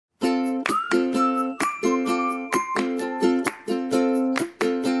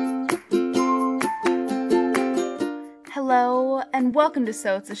and welcome to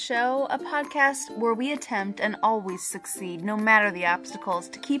So It's a Show, a podcast where we attempt and always succeed, no matter the obstacles,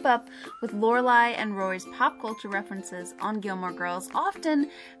 to keep up with Lorelai and Rory's pop culture references on Gilmore Girls, often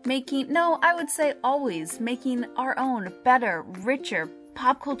always making our own, better, richer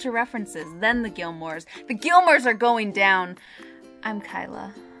pop culture references than the Gilmores. The Gilmores are going down. I'm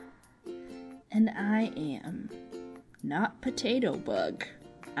Kyla. And I am not Potato Bug.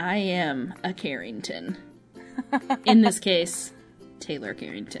 I am a Carrington. In this case, Taylor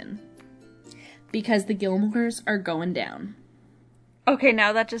Carrington. Because the Gilmores are going down. Okay,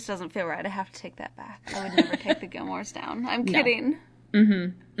 now that just doesn't feel right. I have to take that back. I would never take the Gilmores down. I'm kidding.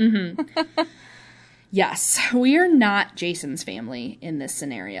 Yes, we are not Jason's family in this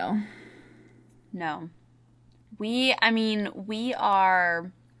scenario. No. We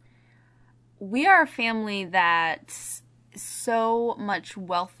are a family that's so much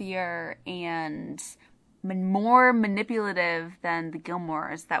wealthier and more manipulative than the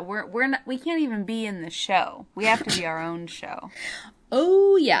Gilmores that we can't even be in the show. We have to be our own show.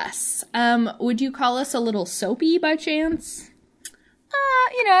 Oh, yes. Would you call us a little soapy by chance?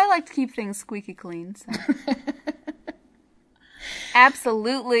 I like to keep things squeaky clean, so.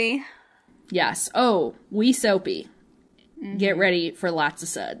 Absolutely. Yes. Oh, we soapy. Mm-hmm. Get ready for lots of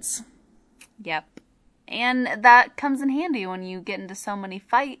suds. Yep. And that comes in handy when you get into so many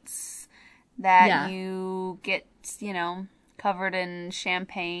fights that you get, covered in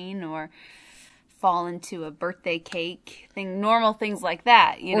champagne or fall into a birthday cake normal things like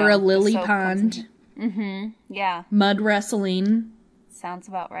that, or a lily pond. Mm-hmm. Yeah. Mud wrestling. Sounds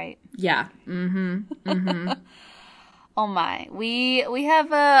about right. Yeah. Mm-hmm. Mm-hmm. Oh my. We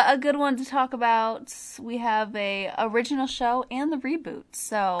have a good one to talk about. We have a original show and the reboot.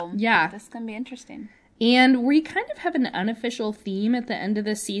 So yeah, this is going to be interesting. And we kind of have an unofficial theme at the end of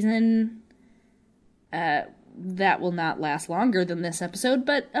the season that will not last longer than this episode,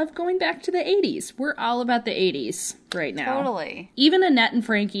 but of going back to the 80s. We're all about the 80s right now. Totally. Even Annette and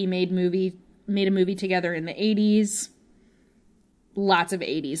Frankie made a movie together in the 80s. Lots of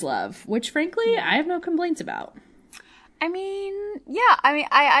 80s love, which frankly, I have no complaints about.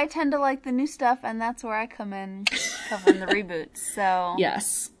 I tend to like the new stuff, and that's where I come in covering the reboots, so.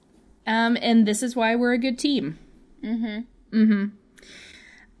 Yes. And this is why we're a good team. Mm-hmm. Mm-hmm.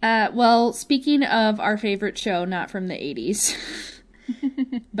 Well, speaking of our favorite show, not from the 80s,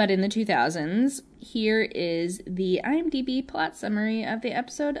 but in the 2000s, here is the IMDb plot summary of the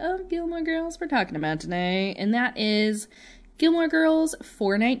episode of Gilmore Girls we're talking about today, and that is Gilmore Girls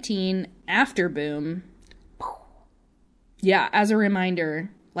 419 After Boom. Yeah, as a reminder,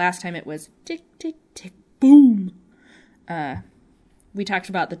 last time it was tick, tick, tick, boom. We talked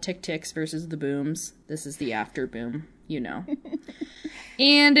about the tick-ticks versus the booms. This is the after boom,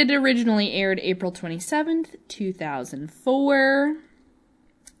 And it originally aired April 27th, 2004.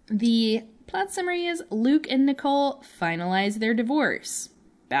 The plot summary is Luke and Nicole finalize their divorce.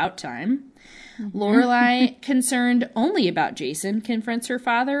 About time. Lorelai, concerned only about Jason, confronts her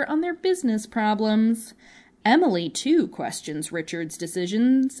father on their business problems. Emily, too, questions Richard's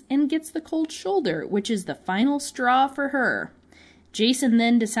decisions and gets the cold shoulder, which is the final straw for her. Jason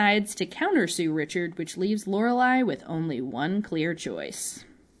then decides to countersue Richard, which leaves Lorelai with only one clear choice.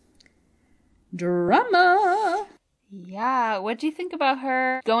 Drama! Yeah, what do you think about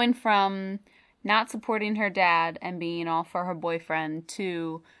her going from not supporting her dad and being all for her boyfriend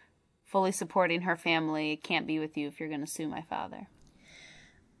to fully supporting her family? Can't be with you if you're going to sue my father.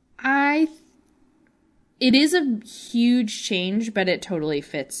 It is a huge change, but it totally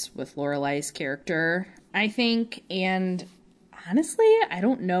fits with Lorelai's character, I think, and honestly, I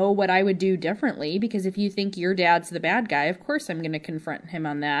don't know what I would do differently, because if you think your dad's the bad guy, of course I'm going to confront him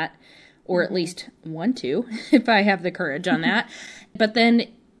on that, or at least want to, if I have the courage on that. But then,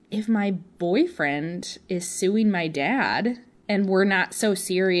 if my boyfriend is suing my dad, and we're not so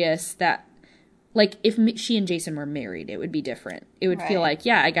serious that, like, if she and Jason were married, it would be different. It would feel like,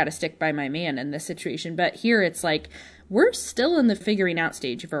 yeah, I gotta stick by my man in this situation. But here it's like, we're still in the figuring out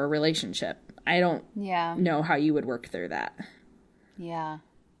stage of our relationship. I don't know how you would work through that. Yeah.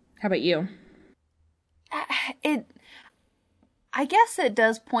 How about you? I guess it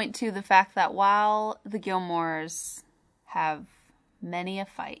does point to the fact that while the Gilmores have many a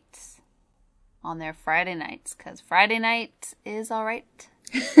fights on their Friday nights, because Friday night is all right,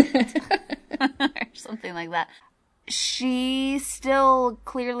 or something like that, she still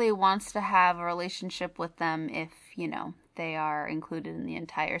clearly wants to have a relationship with them if, they are included in the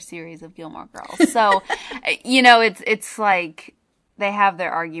entire series of Gilmore Girls. So, it's like they have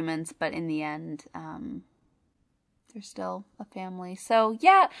their arguments, but in the end, they're still a family. So,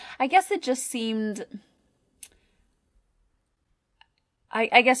 yeah, I guess it just seemed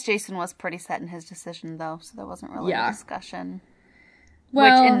I guess Jason was pretty set in his decision, though, so there wasn't really a discussion.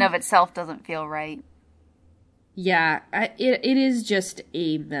 Well, which in and of itself doesn't feel right. Yeah, it is just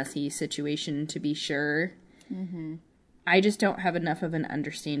a messy situation, to be sure. Mm-hmm. I just don't have enough of an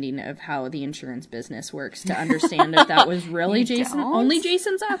understanding of how the insurance business works to understand if that was really only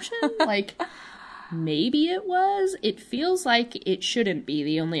Jason's option. Like, maybe it was. It feels like it shouldn't be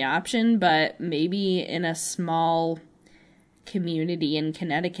the only option, but maybe in a small community in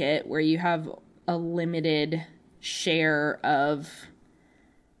Connecticut where you have a limited share of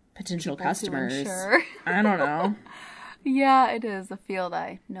potential customers. I don't know. Yeah, it is a field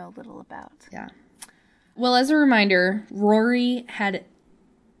I know little about. Yeah. Well, as a reminder, Rory had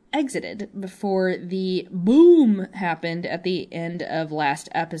exited before the boom happened at the end of last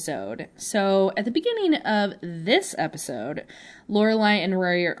episode. So at the beginning of this episode, Lorelai and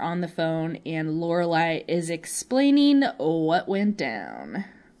Rory are on the phone, and Lorelai is explaining what went down.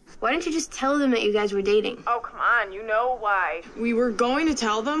 Why didn't you just tell them that you guys were dating? Oh, come on, you know why. We were going to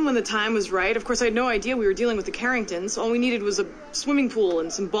tell them when the time was right. Of course, I had no idea we were dealing with the Carringtons. All we needed was a swimming pool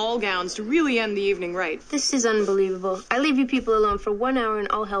and some ball gowns to really end the evening right. This is unbelievable. I leave you people alone for 1 hour and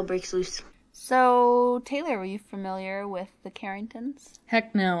all hell breaks loose. So, Taylor, were you familiar with the Carringtons?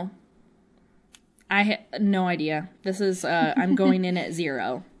 Heck no. I had no idea. This is, I'm going in at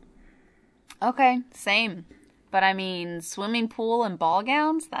 0. Okay, same. But I mean, swimming pool and ball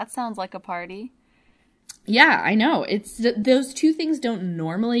gowns? That sounds like a party. Yeah, I know. It's those two things don't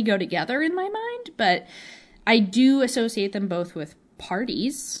normally go together in my mind, but I do associate them both with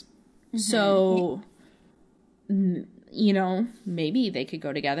parties. Mm-hmm. So, you know, maybe they could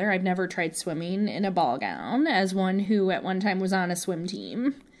go together. I've never tried swimming in a ball gown as one who at one time was on a swim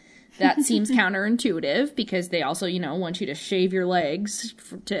team. That seems counterintuitive because they also, you know, want you to shave your legs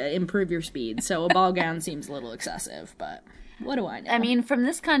to improve your speed. So a ball gown seems a little excessive, but what do I know? I mean, from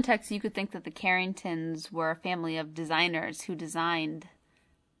this context, you could think that the Carringtons were a family of designers who designed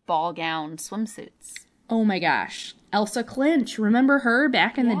ball gown swimsuits. Oh my gosh. Elsa Clinch. Remember her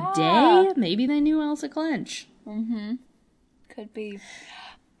back in the day? Maybe they knew Elsa Clinch. Mm-hmm. Could be.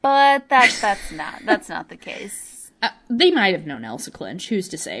 But that's not the case. They might have known Elsa Clinch, who's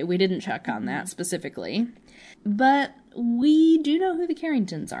to say? We didn't check on that specifically. But we do know who the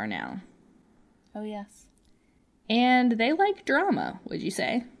Carringtons are now. Oh, yes. And they like drama, would you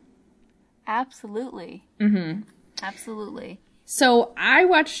say? Absolutely. Mm-hmm. Absolutely. So I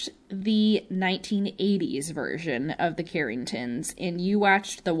watched the 1980s version of the Carringtons, and you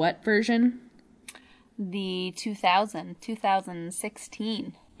watched the what version? The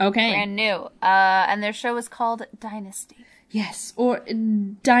 2016. Okay. Brand new. And their show is called Dynasty. Yes, or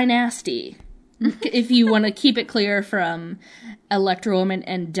Dynasty. If you want to keep it clear from Electro Woman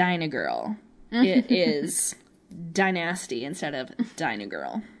and Dyna Girl. It is Dynasty instead of Dyna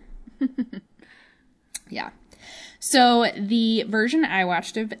Girl. Yeah. So the version I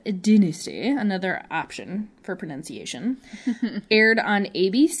watched of Dynasty, another option for pronunciation, aired on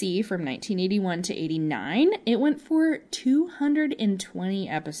ABC from 1981 to 89. It went for 220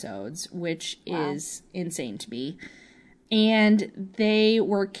 episodes, which is insane to me. And they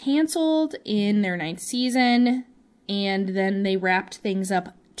were canceled in their 9th season, and then they wrapped things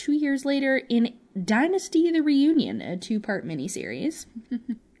up 2 years later in Dynasty the Reunion, a 2-part miniseries.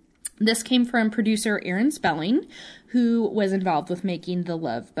 This came from producer Aaron Spelling, who was involved with making The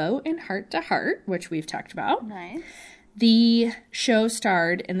Love Boat and Heart to Heart, which we've talked about. Nice. The show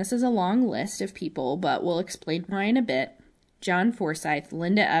starred, and this is a long list of people, but we'll explain why in a bit, John Forsythe,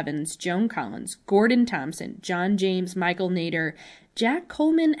 Linda Evans, Joan Collins, Gordon Thompson, John James, Michael Nader, Jack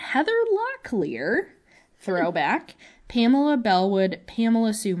Coleman, Heather Locklear, throwback, Pamela Bellwood,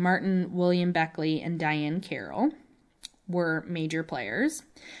 Pamela Sue Martin, William Beckley, and Diane Carroll were major players.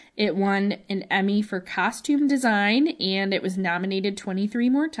 It won an Emmy for costume design, and it was nominated 23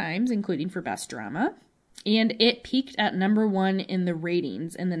 more times, including for Best Drama. And it peaked at number 1 in the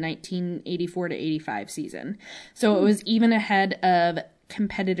ratings in the 1984 to 85 season. So it was even ahead of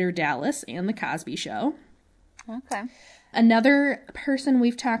competitor Dallas and The Cosby Show. Okay. Another person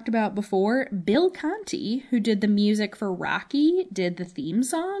we've talked about before, Bill Conti, who did the music for Rocky, did the theme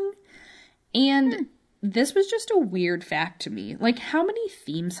song. And this was just a weird fact to me. Like, how many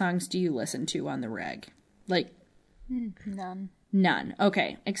theme songs do you listen to on the reg? Like, none. None.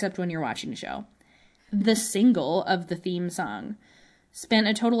 Okay, except when you're watching a show. The single of the theme song spent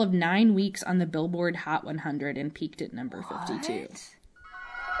a total of 9 weeks on the Billboard Hot 100 and peaked at number 52.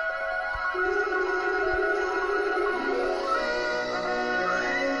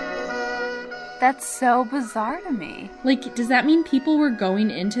 That's so bizarre to me. Like, does that mean people were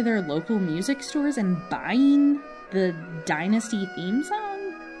going into their local music stores and buying the Dynasty theme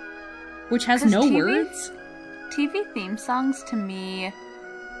song, which has no words. TV theme songs, to me,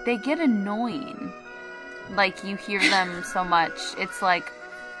 they get annoying. Like, you hear them so much. It's like,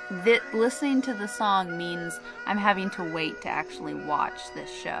 listening to the song means I'm having to wait to actually watch this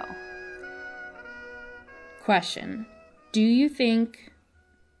show. Question. Do you think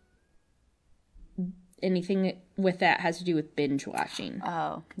anything with that has to do with binge watching?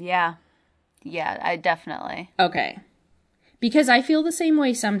 Oh, yeah. Yeah, I definitely. Okay. Because I feel the same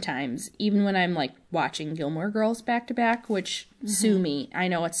way sometimes, even when I'm, like, watching Gilmore Girls back to back, which, sue me, I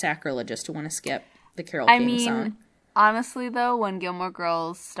know it's sacrilegious to want to skip the Carole King song. Honestly, though, when Gilmore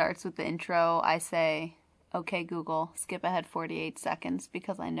Girls starts with the intro, I say, okay, Google, skip ahead 48 seconds,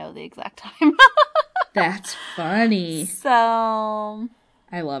 because I know the exact time. That's funny. So...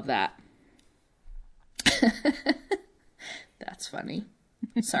 I love that. That's funny.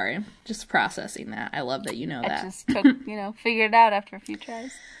 Sorry, I'm just processing that. I love that you know that. I just took, figured it out after a few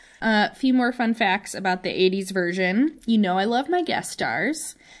tries. A few more fun facts about the 80s version. You know I love my guest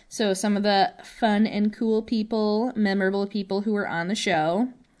stars. So some of the fun and cool people, memorable people who were on the show.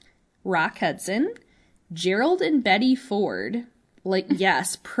 Rock Hudson, Gerald and Betty Ford, like,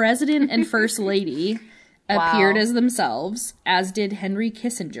 yes, President and First Lady, appeared as themselves, as did Henry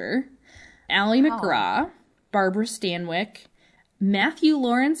Kissinger, Ally McGraw, Barbara Stanwyck, Matthew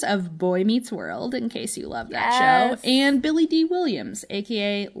Lawrence of Boy Meets World, in case you love that show, and Billy D. Williams,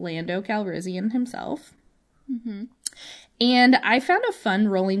 a.k.a. Lando Calrissian himself. Mm-hmm. And I found a fun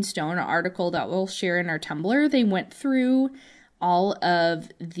Rolling Stone article that we'll share in our Tumblr. They went through all of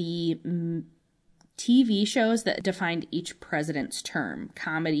the TV shows that defined each president's term,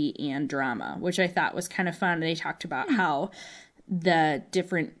 comedy and drama, which I thought was kind of fun. They talked about how the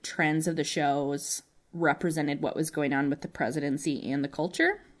different trends of the shows represented what was going on with the presidency and the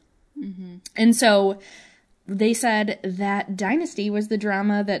culture. Mm-hmm. And so they said that Dynasty was the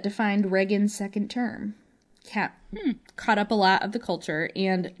drama that defined Reagan's second term. Caught up a lot of the culture.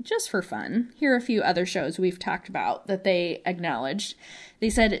 And just for fun, here are a few other shows we've talked about that they acknowledged. They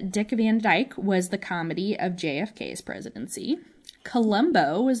said Dick Van Dyke was the comedy of JFK's presidency.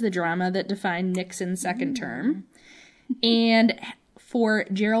 Columbo was the drama that defined Nixon's second term. And for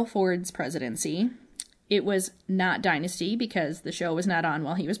Gerald Ford's presidency, it was not Dynasty because the show was not on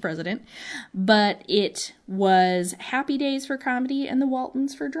while he was president, but it was Happy Days for comedy and The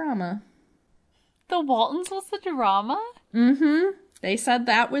Waltons for drama. The Waltons was the drama? Mm-hmm. They said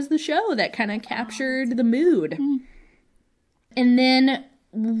that was the show that kind of captured the mood. And then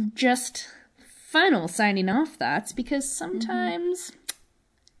just final signing off thoughts, because sometimes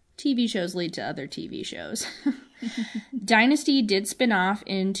TV shows lead to other TV shows. Dynasty did spin off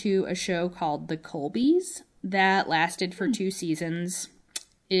into a show called The Colbys that lasted for 2 seasons.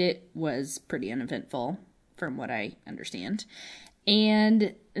 It was pretty uneventful, from what I understand.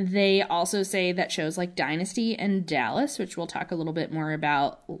 And they also say that shows like Dynasty and Dallas, which we'll talk a little bit more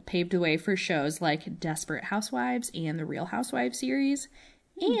about, paved the way for shows like Desperate Housewives and the Real Housewives series.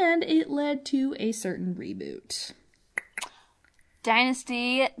 And it led to a certain reboot.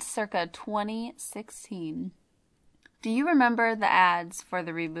 Dynasty circa 2016. Do you remember the ads for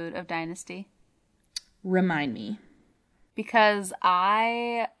the reboot of Dynasty? Remind me. Because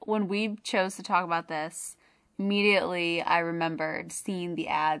when we chose to talk about this, immediately I remembered seeing the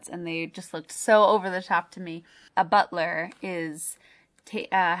ads and they just looked so over the top to me. A butler has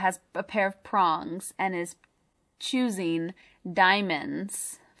a pair of prongs and is choosing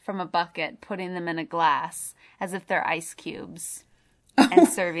diamonds from a bucket, putting them in a glass as if they're ice cubes. And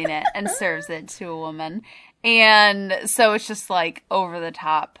serving it, and serves it to a woman. And so it's just like over the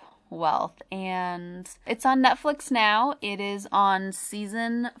top wealth. And it's on Netflix now. It is on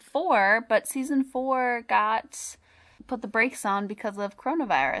season 4, but season 4 put the brakes on because of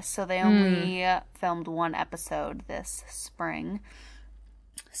coronavirus. So they only filmed 1 episode this spring.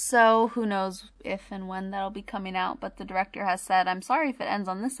 So who knows if and when that'll be coming out, but the director has said, I'm sorry if it ends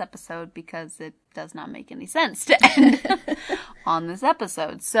on this episode because it does not make any sense to end on this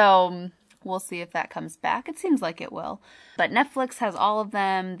episode. So we'll see if that comes back. It seems like it will. But Netflix has all of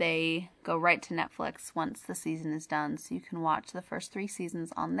them. They go right to Netflix once the season is done, so you can watch the first 3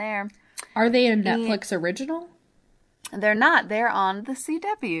 seasons on there. Are they a Netflix original? They're not. They're on the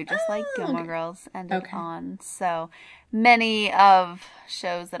CW, just like Gilmore Girls ended on. So many of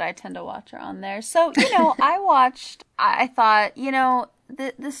shows that I tend to watch are on there. So, I thought,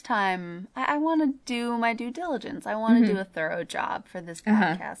 this time I want to do my due diligence. I want to do a thorough job for this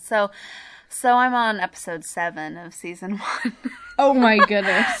podcast. So I'm on episode 7 of season 1. Oh my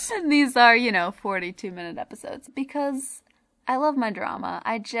goodness. And these are, 42-minute episodes because I love my drama.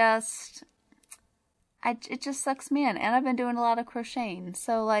 it just sucks me in. And I've been doing a lot of crocheting.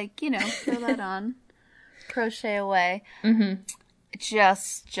 So, like, throw that on. Crochet away. Mm-hmm.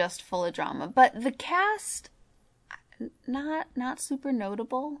 Just full of drama. But the cast, not super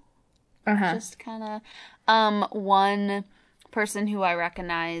notable. Uh-huh. Just kind of, one person who I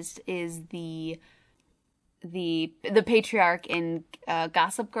recognized is the patriarch in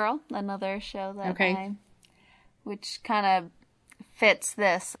Gossip Girl, another show that which kind of fits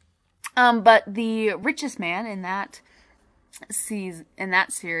this. But the richest man in that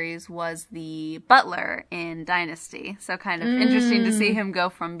series was the butler in Dynasty. So kind of interesting to see him go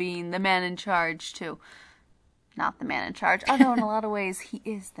from being the man in charge to not the man in charge. Although in a lot of ways he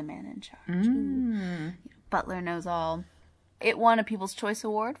is the man in charge. Butler knows all. It won a People's Choice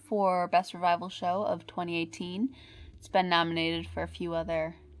Award for Best Revival Show of 2018. It's been nominated for a few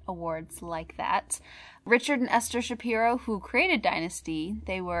other awards like that. Richard and Esther Shapiro, who created Dynasty,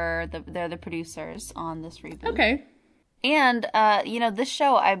 they're the producers on this reboot. Okay. And, this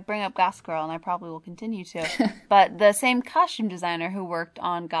show, I bring up Gossip Girl, and I probably will continue to, but the same costume designer who worked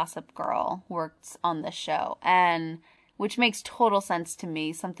on Gossip Girl works on this show, and which makes total sense to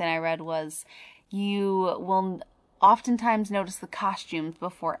me. Something I read was you will oftentimes notice the costumes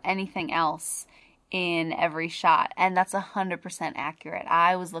before anything else in every shot, and that's 100% accurate.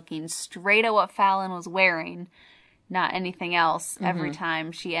 I was looking straight at what Fallon was wearing, not anything else, every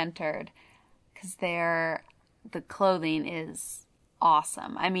time she entered, because the clothing is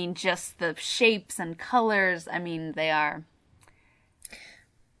awesome. I mean, just the shapes and colors, I mean, they are...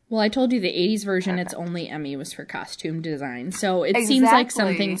 Well, I told you the 80s version, Its only Emmy was for costume design, so it seems like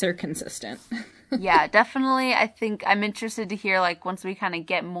some things are consistent. Yeah, definitely. I think I'm interested to hear, like, once we kind of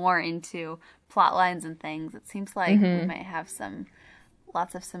get more into plot lines and things, it seems like we might have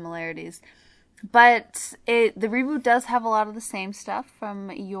lots of similarities. But the reboot does have a lot of the same stuff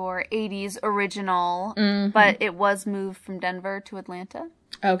from your 80s original, but it was moved from Denver to Atlanta.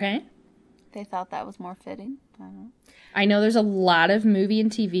 Okay. They thought that was more fitting. I don't know. I know there's a lot of movie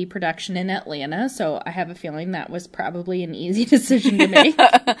and TV production in Atlanta, so I have a feeling that was probably an easy decision to make.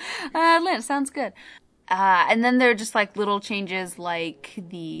 Atlanta sounds good. And then there are just like little changes, like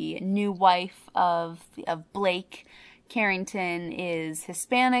the new wife of Blake Carrington is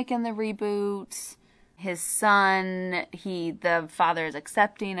Hispanic in the reboot. His son, the father is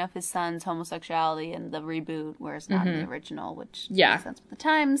accepting of his son's homosexuality in the reboot, whereas not in the original, which makes sense with the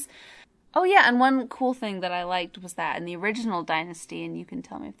times. Oh, yeah, and one cool thing that I liked was that in the original Dynasty, and you can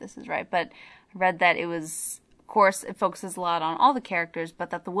tell me if this is right, but I read that it was, of course, it focuses a lot on all the characters, but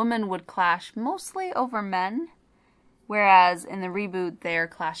that the women would clash mostly over men, whereas in the reboot, they're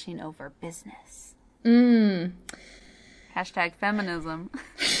clashing over business. Hashtag feminism.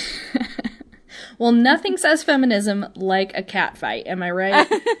 Well, nothing says feminism like a cat fight, am I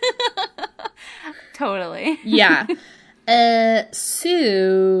right? Totally. Yeah.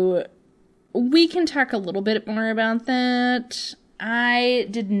 So... we can talk a little bit more about that. I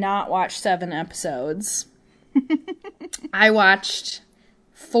did not watch 7 episodes. I watched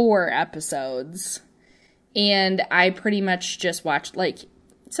 4 episodes. And I pretty much just watched, like,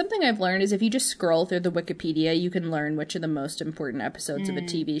 something I've learned is if you just scroll through the Wikipedia, you can learn which are the most important episodes of a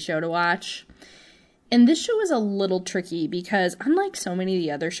TV show to watch. And this show is a little tricky because, unlike so many of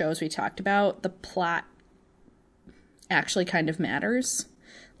the other shows we talked about, the plot actually kind of matters.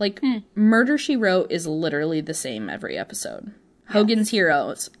 Like, Murder, She Wrote is literally the same every episode. Yes. Hogan's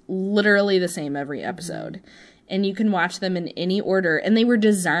Heroes, literally the same every episode. And you can watch them in any order. And they were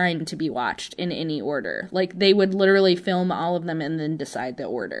designed to be watched in any order. Like, they would literally film all of them and then decide the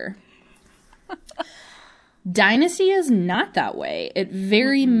order. Dynasty is not that way. It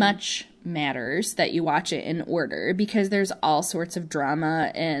very much matters that you watch it in order because there's all sorts of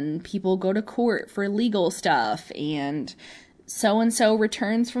drama and people go to court for legal stuff and... so-and-so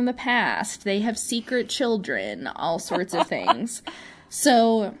returns from the past. They have secret children, all sorts of things.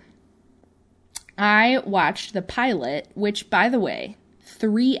 So I watched the pilot, which, by the way,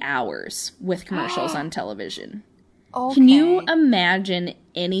 3 hours with commercials on television. Okay. Can you imagine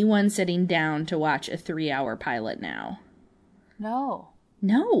anyone sitting down to watch a 3-hour pilot now?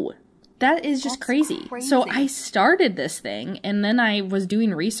 No. That is just crazy. So I started this thing, and then I was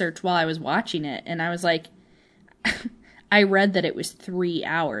doing research while I was watching it, and I was like... I read that it was 3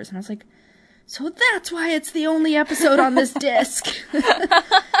 hours, and I was like, so that's why it's the only episode on this disc.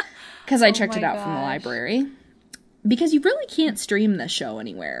 Because I checked it out from the library. Because you really can't stream this show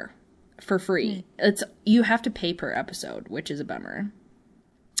anywhere for free. You have to pay per episode, which is a bummer.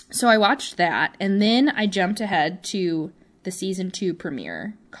 So I watched that, and then I jumped ahead to the season 2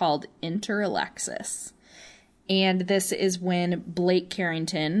 premiere called Enter Alexis. And this is when Blake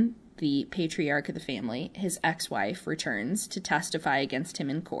Carrington, the patriarch of the family, his ex-wife, returns to testify against him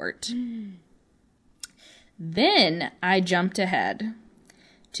in court. Then I jumped ahead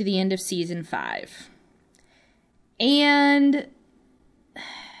to the end of season 5. And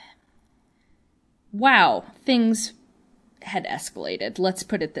wow, things had escalated. Let's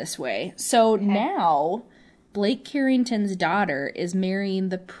put it this way. So now Blake Carrington's daughter is marrying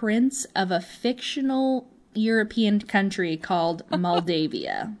the prince of a fictional European country called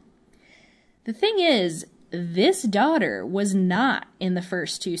Moldavia. The thing is, this daughter was not in the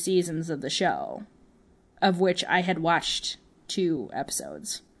first 2 seasons of the show, of which I had watched 2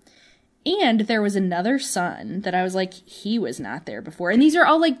 episodes. And there was another son that I was like, he was not there before. And these are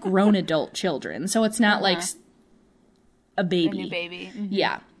all like grown adult children, so it's not like a baby. A new baby. Mm-hmm.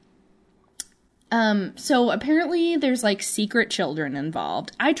 Yeah. So apparently there's like secret children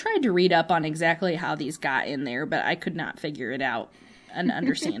involved. I tried to read up on exactly how these got in there, but I could not figure it out and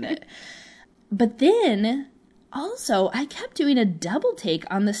understand it. But then also I kept doing a double take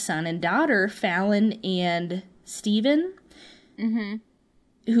on the son and daughter, Fallon and Steven,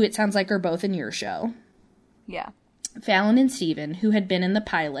 who it sounds like are both in your show. Yeah. Fallon and Steven, who had been in the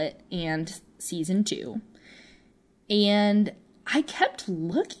pilot and season 2. And I kept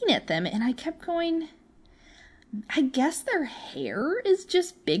looking at them and I kept going, I guess their hair is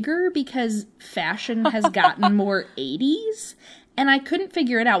just bigger because fashion has gotten more 80s. And I couldn't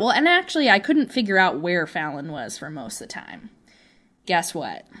figure it out. Well, and actually I couldn't figure out where Fallon was for most of the time. Guess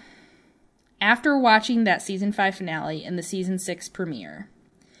what? After watching that season 5 finale and the season 6 premiere,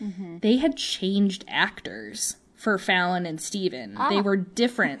 they had changed actors for Fallon and Steven. They were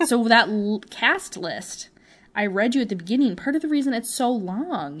different. So that cast list I read you at the beginning, part of the reason it's so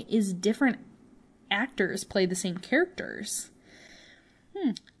long is different actors play the same characters.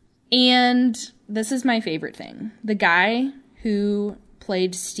 And this is my favorite thing. The guy who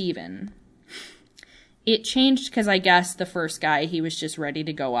played Steven, it changed because I guess the first guy, he was just ready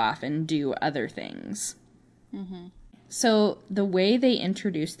to go off and do other things. So the way they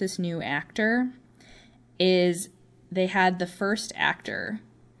introduced this new actor is they had the first actor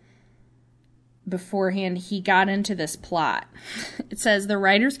beforehand. He got into this plot. It says the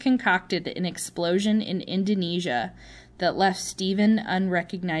writers concocted an explosion in Indonesia that left Steven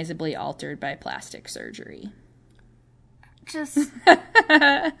unrecognizably altered by plastic surgery.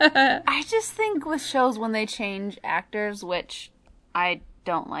 I just think with shows when they change actors, which I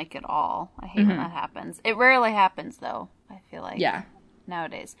don't like at all. I hate when that happens. It rarely happens though, I feel like. Yeah.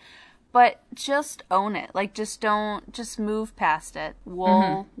 Nowadays. But just own it. Like, just move past it.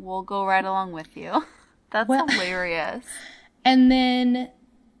 We'll go right along with you. That's hilarious. And then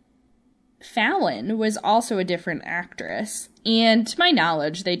Fallon was also a different actress. And to my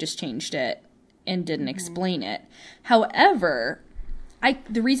knowledge, they just changed it and didn't explain it. However,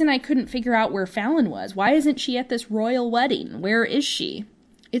 the reason I couldn't figure out where Fallon was, why isn't she at this royal wedding? Where is she?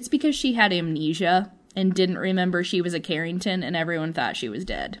 It's because she had amnesia and didn't remember she was a Carrington and everyone thought she was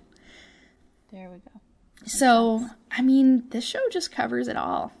dead. There we go. So, I mean, this show just covers it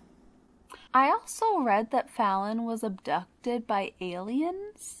all. I also read that Fallon was abducted by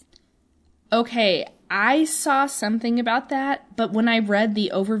aliens. Okay, I saw something about that, but when I read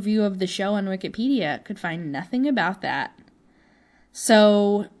the overview of the show on Wikipedia, I could find nothing about that.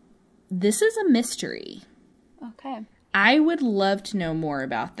 So, this is a mystery. Okay. I would love to know more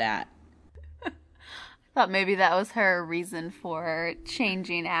about that. I thought maybe that was her reason for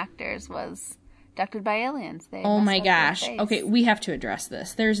changing actors, was abducted by aliens. Oh my gosh. Okay, we have to address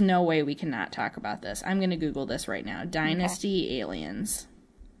this. There's no way we cannot talk about this. I'm going to Google this right now. Dynasty aliens.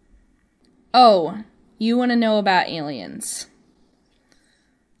 Oh, you want to know about aliens?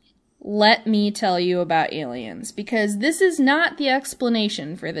 Let me tell you about aliens, because this is not the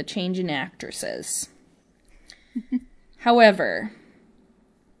explanation for the change in actresses. However,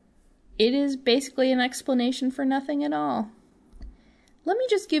 it is basically an explanation for nothing at all. Let me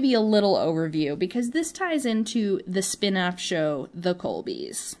just give you a little overview, because this ties into the spin-off show, The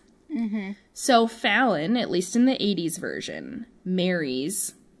Colbys. So Fallon, at least in the 80s version,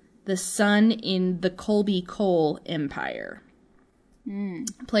 marries the son in the Colby Coal Empire,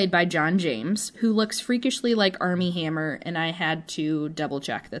 played by John James, who looks freakishly like Armie Hammer, and I had to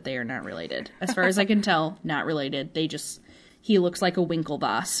double-check that they are not related. As far as I can tell, not related. He looks like a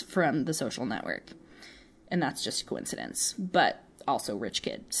Winklevoss from The Social Network. And that's just a coincidence. But also rich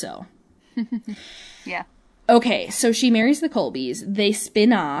kid, so. Yeah. Okay, so she marries the Colbys. They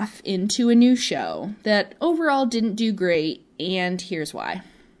spin off into a new show that overall didn't do great, and here's why.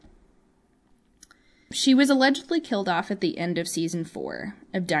 She was allegedly killed off at the end of season 4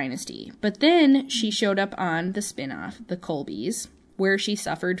 of Dynasty, but then she showed up on the spin-off, The Colbys, where she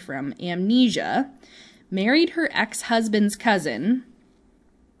suffered from amnesia, married her ex-husband's cousin,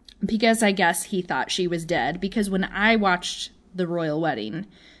 because I guess he thought she was dead, because when I watched the royal wedding,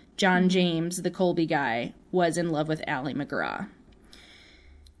 John James, the Colby guy, was in love with Ally McGraw.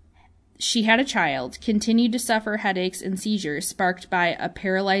 She had a child, continued to suffer headaches and seizures sparked by a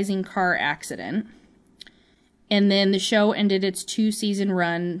paralyzing car accident. And then the show ended its 2-season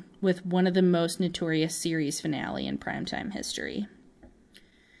run with one of the most notorious series finale in primetime history.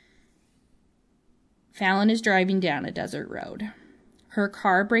 Fallon is driving down a desert road. Her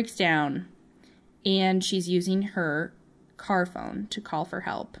car breaks down, and she's using her car phone to call for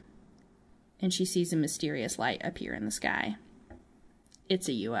help. And she sees a mysterious light appear in the sky. It's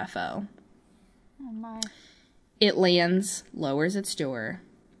a UFO. Oh my. It lands, lowers its door,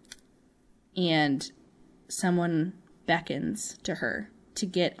 and someone beckons to her to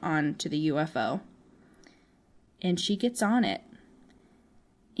get onto the UFO. And she gets on it.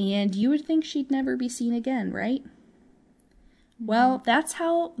 And you would think she'd never be seen again, right? Well, that's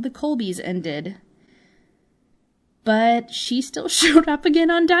how the Colbys ended. But she still showed up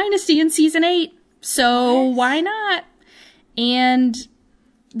again on Dynasty in season 8. So why not? And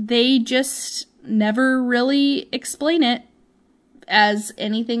they just never really explain it as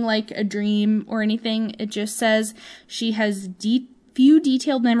anything like a dream or anything. It just says she has few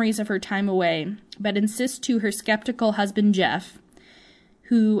detailed memories of her time away, but insists to her skeptical husband Jeff,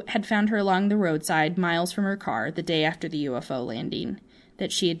 who had found her along the roadside miles from her car the day after the UFO landing,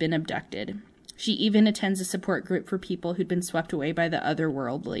 that she had been abducted. She even attends a support group for people who'd been swept away by the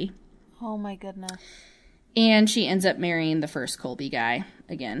otherworldly. Oh my goodness. And she ends up marrying the first Colby guy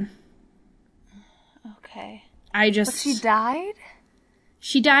again. Okay. But she died?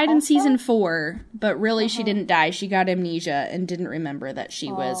 She died in season 4, but really she didn't die. She got amnesia and didn't remember that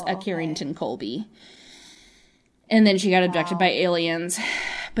she was a Carrington Colby. And then she got abducted by aliens,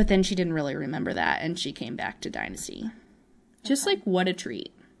 but then she didn't really remember that, and she came back to Dynasty. Just like, what a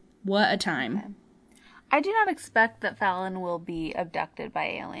treat. What a time. Okay. I do not expect that Fallon will be abducted by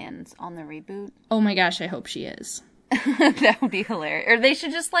aliens on the reboot. Oh my gosh, I hope she is. That would be hilarious. Or they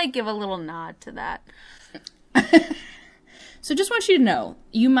should just, like, give a little nod to that. So just want you to know,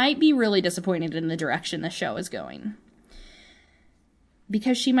 you might be really disappointed in the direction the show is going.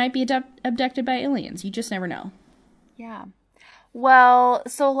 Because she might be abducted by aliens. You just never know. Yeah. Well,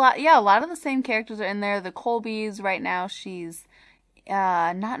 so a lot of the same characters are in there. The Colbys, right now, she's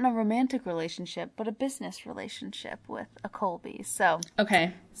not in a romantic relationship, but a business relationship with a Colby. So,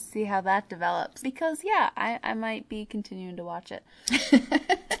 okay, see how that develops. Because, I might be continuing to watch it.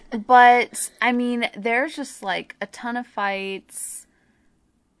 But, I mean, there's just, like, a ton of fights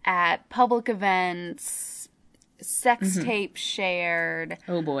at public events, sex tapes shared.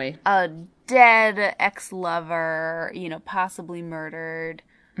 Oh, boy. A dead ex-lover, possibly murdered.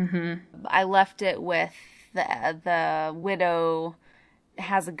 Mm-hmm. I left it with the widow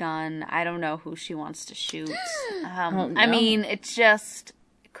has a gun. I don't know who she wants to shoot. Oh, no. I mean, it's just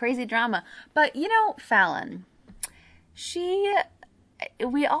crazy drama. But, Fallon,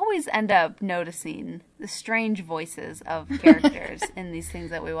 we always end up noticing the strange voices of characters in these things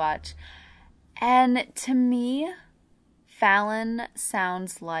that we watch. And to me, Fallon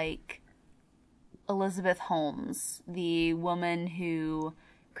sounds like Elizabeth Holmes, the woman who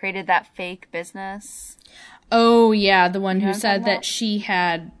created that fake business. Oh, yeah, the one who said that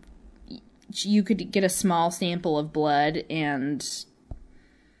you could get a small sample of blood and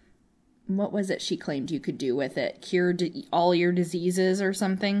what was it she claimed you could do with it? Cure all your diseases or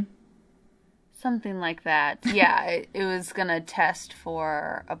something? Something like that. Yeah, it was going to test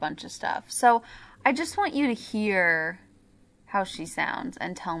for a bunch of stuff. So I just want you to hear how she sounds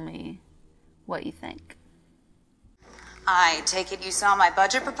and tell me what you think. I take it you saw my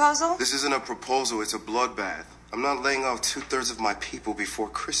budget proposal? This isn't a proposal, it's a bloodbath. I'm not laying off 2/3 of my people before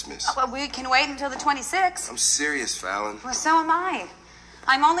Christmas. Oh, well, we can wait until the 26th. I'm serious, Fallon. Well, so am I.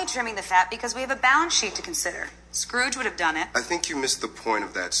 I'm only trimming the fat because we have a balance sheet to consider. Scrooge would have done it. I think you missed the point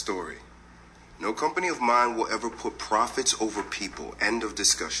of that story. No company of mine will ever put profits over people. End of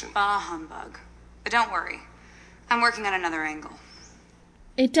discussion. Bah humbug. But don't worry. I'm working on another angle.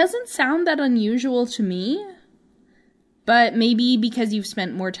 It doesn't sound that unusual to me, but maybe because you've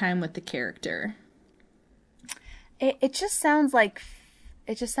spent more time with the character. It just sounds like,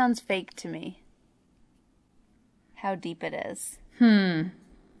 it just sounds fake to me. How deep it is. Do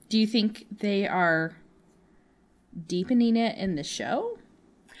you think they are deepening it in the show?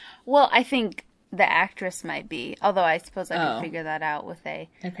 Well, I think the actress might be. Although I suppose I could figure that out with a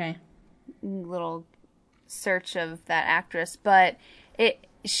little search of that actress. But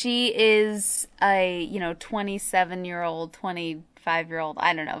she is a, 27-year-old, 5-year-old,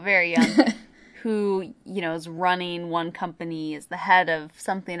 I don't know, very young, who, you know, is running one company, is the head of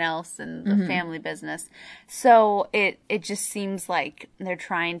something else in the family business. So it just seems like they're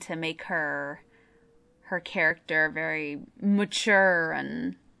trying to make her character very mature,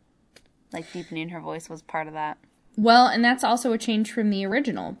 and like deepening her voice was part of that. Well, and that's also a change from the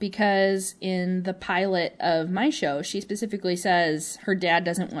original, because in the pilot of my show, she specifically says her dad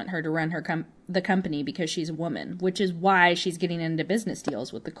doesn't want her to run the company because she's a woman, which is why she's getting into business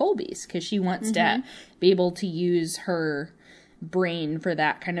deals with the Colbys, because she wants to be able to use her brain for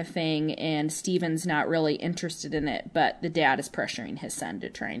that kind of thing, and Steven's not really interested in it, but the dad is pressuring his son to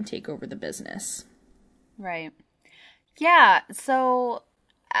try and take over the business. Right. Yeah, so...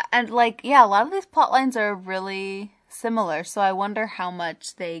 And, like, yeah, a lot of these plot lines are really similar, so I wonder how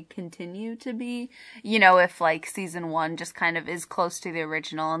much they continue to be. You know, if, like, season 1 just kind of is close to the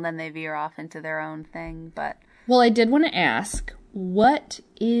original, and then they veer off into their own thing, but... Well, I did want to ask, what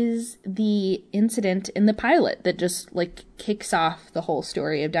is the incident in the pilot that just, like, kicks off the whole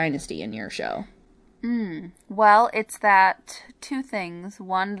story of Dynasty in your show? Well, it's that 2 things.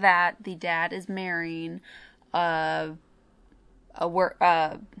 One, that the dad is marrying an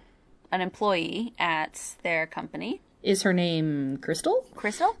employee at their company. Is her name Crystal?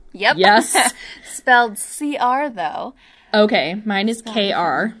 Crystal? Yep. Yes. Spelled C-R, though. Okay, mine is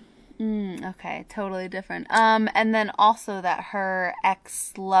K-R. Okay, totally different. And then also that her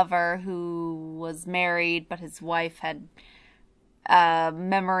ex-lover, who was married, but his wife had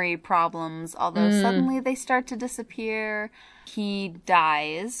memory problems, although suddenly they start to disappear. He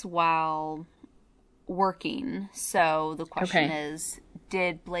dies while working, so the question is,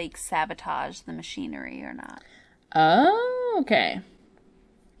 did Blake sabotage the machinery or not? Oh, okay.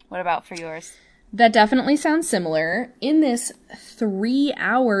 What about for yours? That definitely sounds similar. In this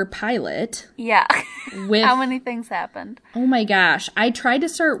 3-hour pilot... Yeah. With... How many things happened? Oh my gosh. I tried to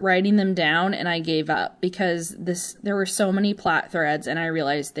start writing them down and I gave up because there were so many plot threads and I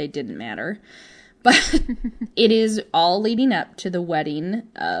realized they didn't matter. But it is all leading up to the wedding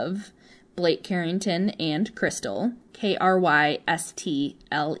of Blake Carrington and Crystal, Krystle.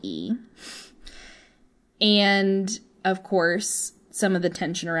 And, of course, some of the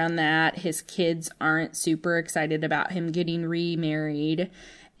tension around that, his kids aren't super excited about him getting remarried.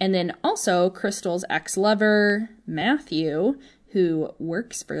 And then also Crystal's ex-lover, Matthew, who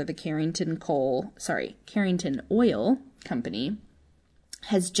works for the Carrington Oil Company,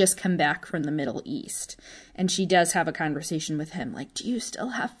 has just come back from the Middle East. And she does have a conversation with him, like, do you still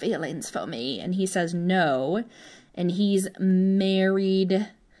have feelings for me? And he says no. And he's married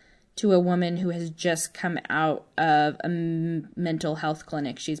to a woman who has just come out of a mental health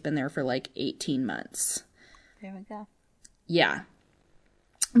clinic. She's been there for like 18 months. There we go. Yeah.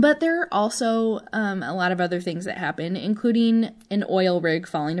 But there are also a lot of other things that happen, including an oil rig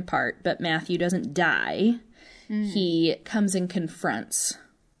falling apart. But Matthew doesn't die. He comes and confronts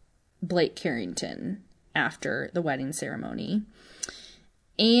Blake Carrington after the wedding ceremony.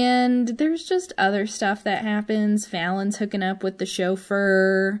 And there's just other stuff that happens. Fallon's hooking up with the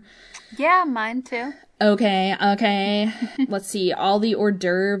chauffeur. Yeah, mine too. Okay. Let's see. All the hors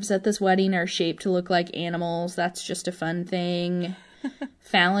d'oeuvres at this wedding are shaped to look like animals. That's just a fun thing.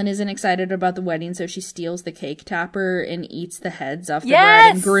 Fallon isn't excited about the wedding, so she steals the cake topper and eats the heads off the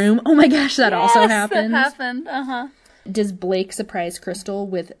bride and groom. Oh my gosh, that also happened. That happened. Uh-huh. Does Blake surprise Crystal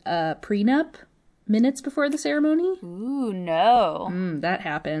with a prenup minutes before the ceremony? Ooh, no. That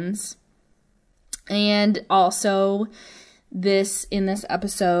happens. And also, in this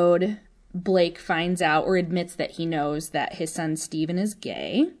episode, Blake finds out or admits that he knows that his son Steven is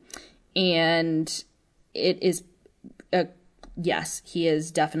gay. And it is yes, he is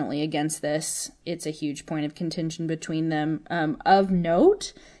definitely against this. It's a huge point of contention between them. Of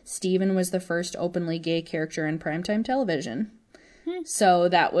note, Steven was the first openly gay character in primetime television. So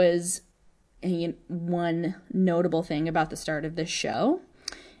that was one notable thing about the start of this show.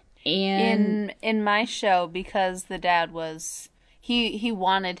 And in my show, because the dad was he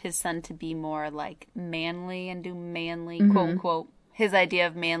wanted his son to be more like manly and do manly quote unquote his idea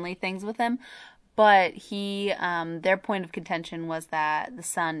of manly things with him. But their point of contention was that the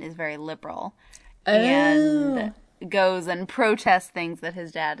son is very liberal and goes and protests things that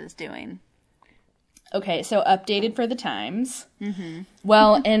his dad is doing. Okay, so updated for the times.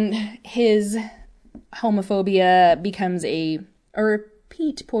 Well, and his homophobia becomes a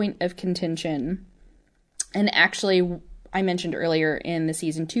repeat point of contention. And actually, I mentioned earlier in the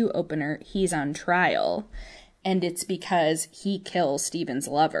season 2 opener, he's on trial. And it's because he kills Steven's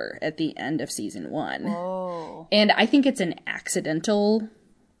lover at the end of season 1. Oh. And I think it's an accidental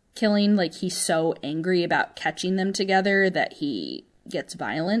killing. Like, he's so angry about catching them together that he gets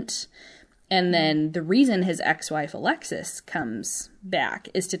violent. And then the reason his ex-wife Alexis comes back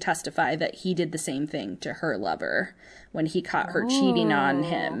is to testify that he did the same thing to her lover when he caught her cheating on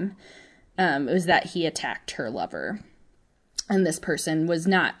him. It was that he attacked her lover. And this person was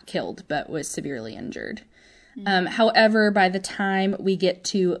not killed, but was severely injured. However, by the time we get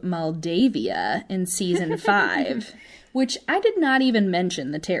to Moldavia in season 5, which I did not even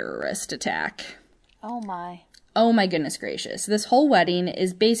mention the terrorist attack. Oh my. Oh my goodness gracious. This whole wedding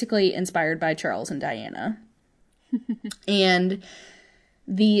is basically inspired by Charles and Diana. And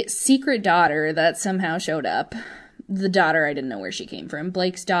the secret daughter that somehow showed up, the daughter, I didn't know where she came from,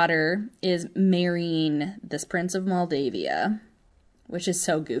 Blake's daughter is marrying this Prince of Moldavia, which is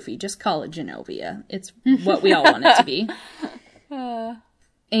so goofy. Just call it Genovia. It's what we all want it to be.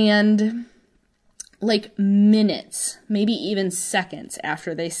 And like minutes, maybe even seconds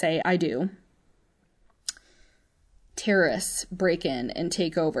after they say, I do, terrorists break in and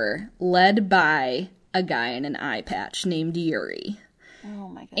take over, led by a guy in an eye patch named Yuri. Oh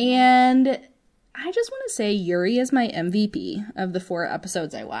my god. And I just want to say Yuri is my MVP of the 4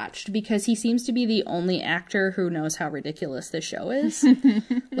 episodes I watched, because he seems to be the only actor who knows how ridiculous this show is.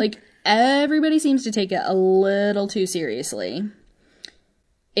 Like, everybody seems to take it a little too seriously,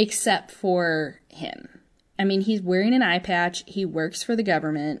 except for him. I mean, he's wearing an eye patch, he works for the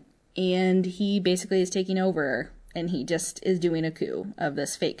government, and he basically is taking over. And he just is doing a coup of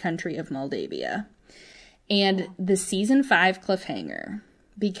this fake country of Moldavia. And the season 5 cliffhanger,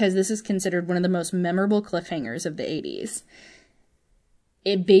 because this is considered one of the most memorable cliffhangers of the 80s,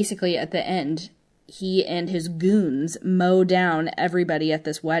 it basically, at the end, he and his goons mow down everybody at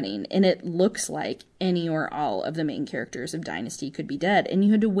this wedding. And it looks like any or all of the main characters of Dynasty could be dead. And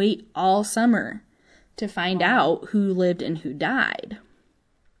you had to wait all summer to find out who lived and who died.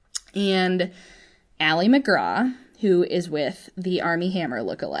 And Ally McGraw, who is with the Armie Hammer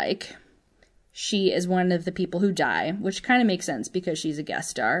lookalike, she is one of the people who die, which kind of makes sense because she's a guest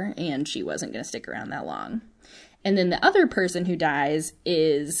star and she wasn't going to stick around that long. And then the other person who dies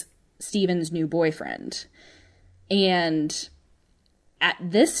is Steven's new boyfriend. And at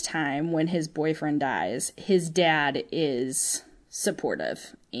this time, when his boyfriend dies, his dad is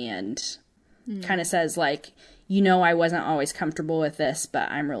supportive and kind of says, like, you know, I wasn't always comfortable with this,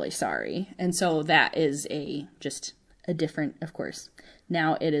 but I'm really sorry. And so that is just a different, of course.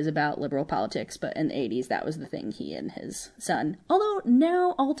 Now it is about liberal politics, but in the 80s, that was the thing he and his son, although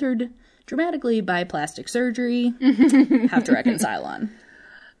now altered dramatically by plastic surgery, have to reconcile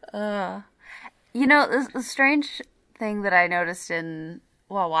on. You know, the strange thing that I noticed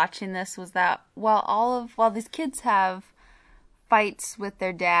while watching this was that while these kids have fights with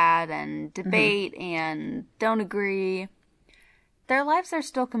their dad and debate and don't agree, their lives are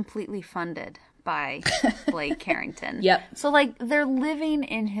still completely funded by Blake Carrington. Yep. So, like, they're living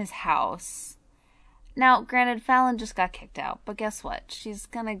in his house. Now, granted, Fallon just got kicked out, but guess what? She's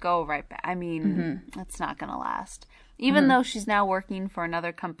gonna go right back. I mean, it's not gonna last. Even though she's now working for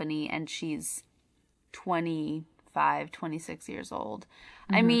another company and she's 25, 26 years old.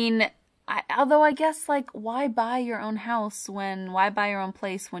 I mean, although I guess, like, why buy your own house why buy your own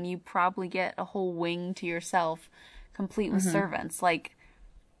place when you probably get a whole wing to yourself complete with servants? Like,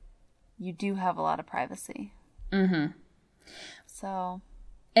 you do have a lot of privacy. So,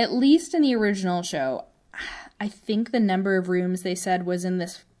 at least in the original show, I think the number of rooms they said was in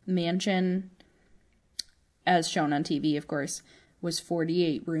this mansion, as shown on TV, of course, was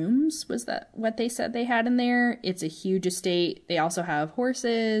 48 rooms. Was that what they said they had in there? It's a huge estate. They also have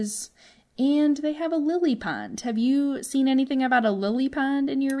horses, and they have a lily pond. Have you seen anything about a lily pond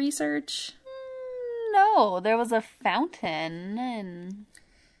in your research? No, there was a fountain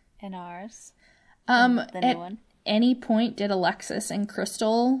in ours. The new one. Any point did Alexis and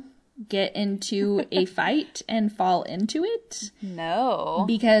Crystal get into a fight and fall into it? No.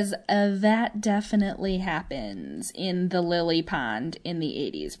 Because that definitely happens in the Lily Pond in the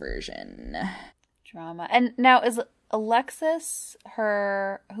 80s version. Drama. And now, is Alexis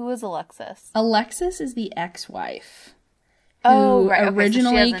who is Alexis? Alexis is the ex-wife. Oh, right. Okay,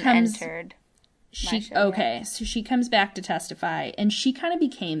 originally so she hasn't entered. So she comes back to testify, and she kind of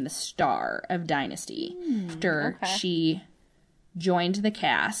became the star of Dynasty after she joined the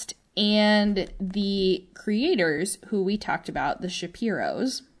cast. And the creators, who we talked about, the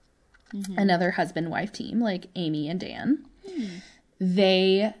Shapiros, another husband-wife team like Amy and Dan,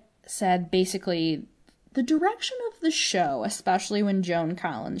 they said basically the direction of the show, especially when Joan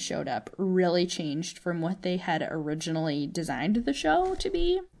Collins showed up, really changed from what they had originally designed the show to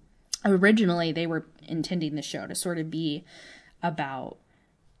be. Originally, they were intending the show to sort of be about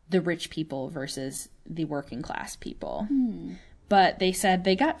the rich people versus the working class people. But they said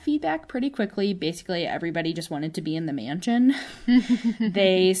they got feedback pretty quickly. Basically, everybody just wanted to be in the mansion.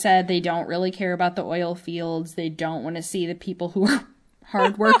 They said they don't really care about the oil fields. They don't want to see the people who are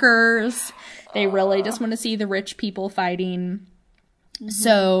hard workers. They really just want to see the rich people fighting.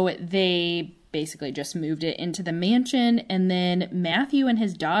 So they basically just moved it into the mansion. And then Matthew and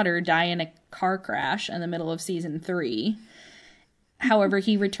his daughter die in a car crash in the middle of season 3. However,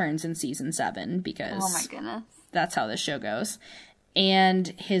 he returns in season 7 because... Oh my goodness. That's how this show goes. And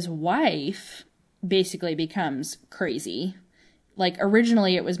his wife basically becomes crazy. Like,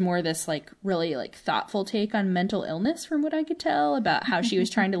 originally it was more this, like, really, like, thoughtful take on mental illness, from what I could tell, about how she was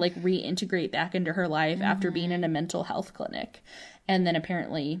trying to, like, reintegrate back into her life after being in a mental health clinic. And then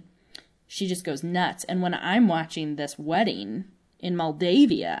apparently she just goes nuts. And when I'm watching this wedding in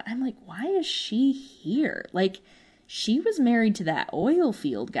Moldavia, I'm like, why is she here? Like... She was married to that oil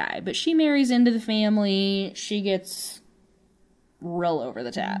field guy, but she marries into the family. She gets real over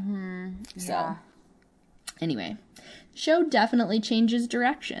the top. Yeah. So, anyway, show definitely changes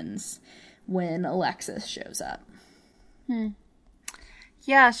directions when Alexis shows up.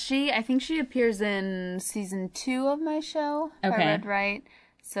 Yeah, I think she appears in season 2 of my show, if I read right.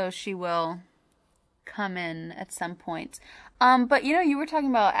 So she will come in at some point. But, you were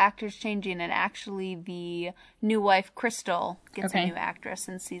talking about actors changing, and actually the new wife, Crystal, gets a new actress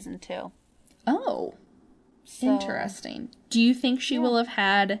in season 2. Oh, interesting. Do you think she will have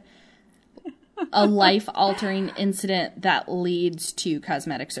had a life-altering incident that leads to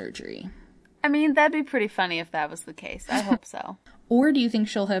cosmetic surgery? I mean, that'd be pretty funny if that was the case. I hope so. Or do you think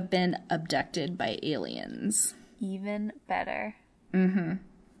she'll have been abducted by aliens? Even better.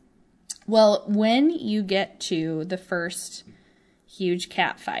 Well, when you get to the first huge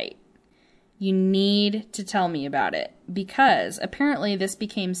cat fight, you need to tell me about it, because apparently this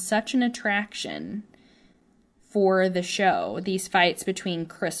became such an attraction for the show, these fights between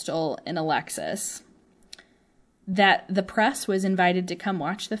Crystal and Alexis, that the press was invited to come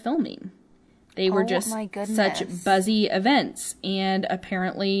watch the filming. They were just such buzzy events, and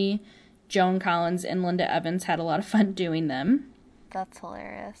apparently Joan Collins and Linda Evans had a lot of fun doing them. That's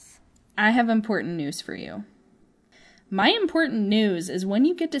hilarious. I have important news for you. My important news is when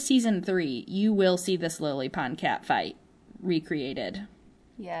you get to season 3, you will see this Lily Pond cat fight recreated.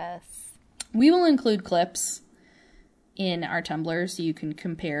 Yes. We will include clips in our Tumblr so you can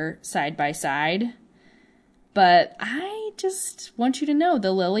compare side by side. But I just want you to know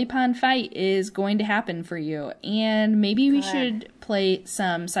the Lily Pond fight is going to happen for you. And maybe we should play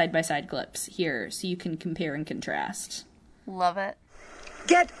some side by side clips here so you can compare and contrast. Love it.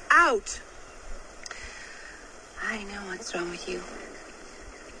 Get out! I know what's wrong with you.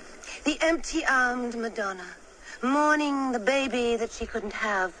 The empty-armed Madonna, mourning the baby that she couldn't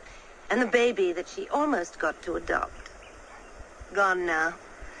have, and the baby that she almost got to adopt. Gone now.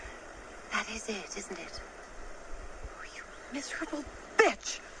 That is it, isn't it? Oh, you miserable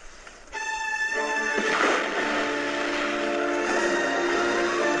bitch!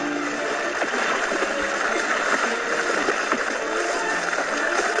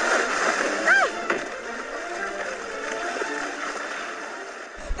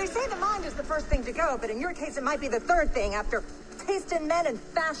 They say the mind is the first thing to go, but in your case it might be the third thing after taste in men and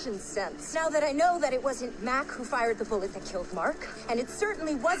fashion sense. Now that I know that it wasn't Mac who fired the bullet that killed Mark, and it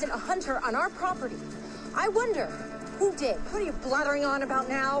certainly wasn't a hunter on our property, I wonder, who did? What are you blathering on about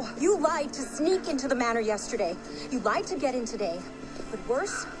now? You lied to sneak into the manor yesterday. You lied to get in today. But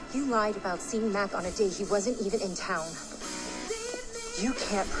worse, you lied about seeing Mac on a day he wasn't even in town. You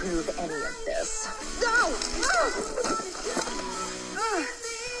can't prove any of this. No!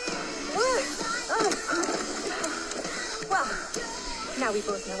 Well, now we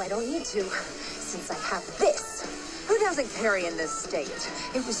both know I don't need to, since I have this. Who doesn't carry in this state?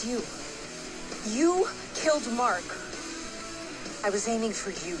 It was you. You killed Mark. I was aiming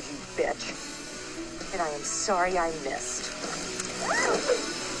for you, you bitch. And I am sorry I missed.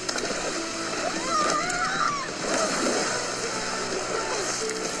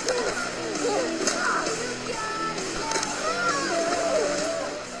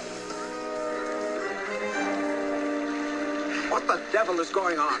 What the devil is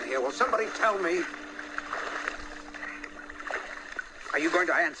going on here? Will somebody tell me? Are you going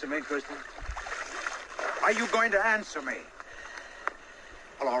to answer me, Kristen? Are you going to answer me?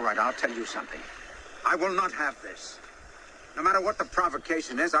 Well, all right, I'll tell you something. I will not have this. No matter what the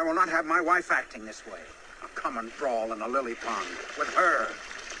provocation is, I will not have my wife acting this way. A common brawl in a lily pond with her.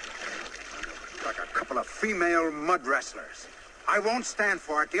 Like a couple of female mud wrestlers. I won't stand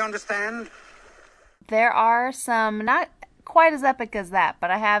for it. Do you understand? There are some, not quite as epic as that,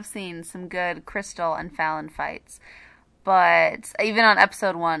 but I have seen some good Crystal and Fallon fights. But even on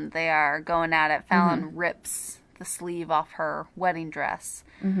episode 1, they are going at it. Fallon rips the sleeve off her wedding dress.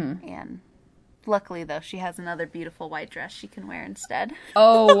 And luckily, though, she has another beautiful white dress she can wear instead.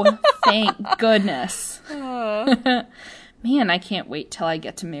 Oh, thank goodness. Man, I can't wait till I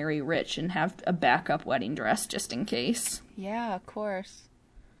get to marry rich and have a backup wedding dress just in case. Yeah, of course.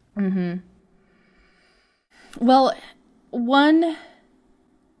 Well, one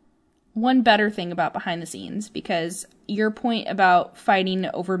better thing about behind the scenes, because your point about fighting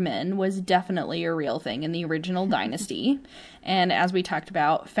over men was definitely a real thing in the original Dynasty. And as we talked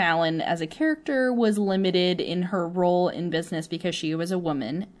about, Fallon as a character was limited in her role in business because she was a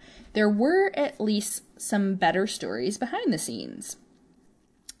woman. There were at least some better stories behind the scenes.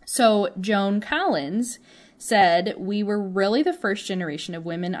 So Joan Collins said, "We were really the first generation of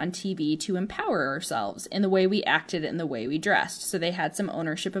women on TV to empower ourselves in the way we acted and the way we dressed." So they had some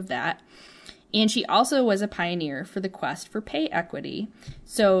ownership of that. And she also was a pioneer for the quest for pay equity.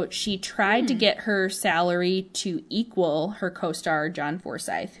 So she tried to get her salary to equal her co-star John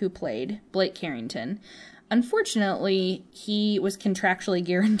Forsythe, who played Blake Carrington. Unfortunately, he was contractually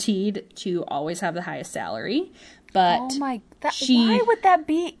guaranteed to always have the highest salary. But why would that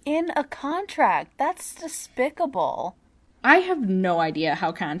be in a contract? That's despicable. I have no idea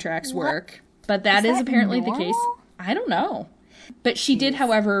how contracts work, but that is apparently the case. I don't know. But she did,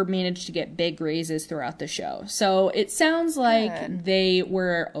 however, manage to get big raises throughout the show. So it sounds like they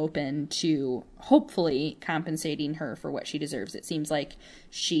were open to hopefully compensating her for what she deserves. It seems like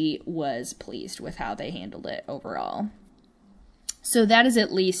she was pleased with how they handled it overall. So that is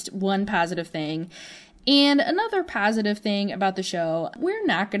at least one positive thing. And another positive thing about the show, we're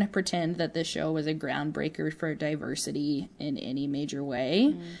not going to pretend that this show was a groundbreaker for diversity in any major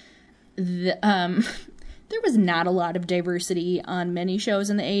way. There was not a lot of diversity on many shows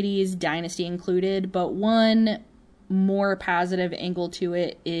in the 80s, Dynasty included, but one more positive angle to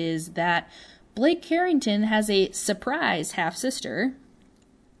it is that Blake Carrington has a surprise half-sister,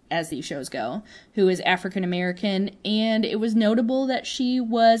 as these shows go, who is African American, and it was notable that she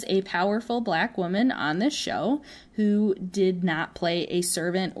was a powerful black woman on this show who did not play a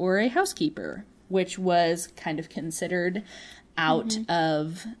servant or a housekeeper, which was kind of considered out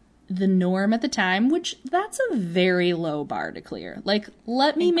of the norm at the time, which that's a very low bar to clear. Like,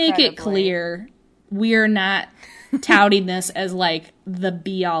 let me make it clear, we're not touting this as like the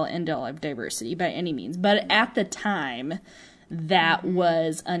be-all end-all of diversity by any means, but at the time, that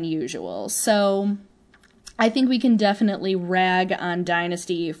was unusual. So I think we can definitely rag on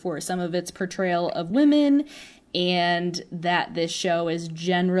Dynasty for some of its portrayal of women, and that this show is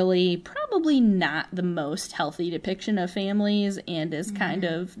generally probably not the most healthy depiction of families and is kind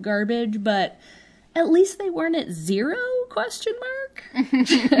of garbage, but at least they weren't at 0?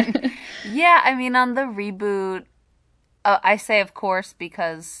 Yeah, I mean, on the reboot, I say of course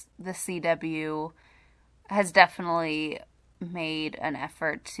because the CW has definitely made an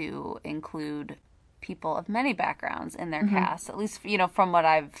effort to include people of many backgrounds in their cast, at least, you know, from what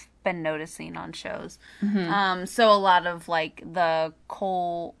I've been noticing on shows. So a lot of like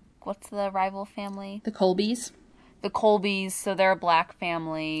what's the rival family? The Colbys. The Colbys, so they're a black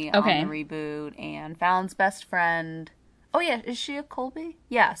family on the reboot, and Fallon's best friend. Oh yeah, is she a Colby?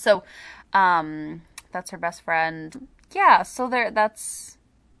 Yeah, so that's her best friend. Yeah, so that's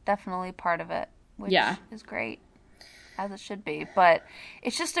definitely part of it, which is great, as it should be. But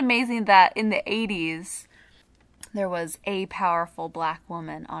it's just amazing that in the 80s, there was a powerful black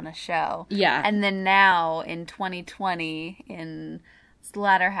woman on a show. Yeah. And then now, in 2020, in the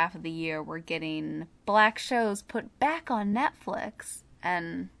latter half of the year, we're getting black shows put back on Netflix.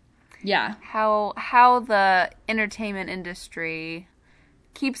 And how the entertainment industry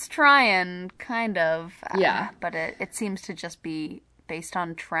keeps trying, kind of. But it seems to just be based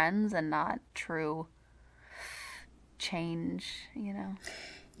on trends and not true change, you know?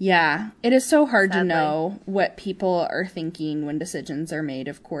 Yeah, it is so hard to know what people are thinking when decisions are made,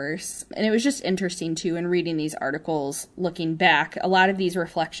 of course. And it was just interesting, too, in reading these articles, looking back, a lot of these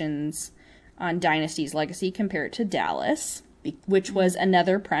reflections on Dynasty's legacy compare it to Dallas, which was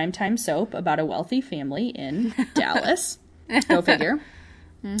another primetime soap about a wealthy family in Dallas. Go figure.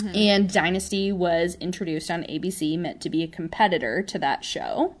 And Dynasty was introduced on ABC, meant to be a competitor to that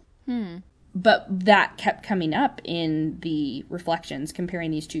show. But that kept coming up in the reflections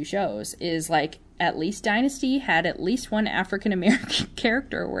comparing these two shows, is like, at least Dynasty had at least one African-American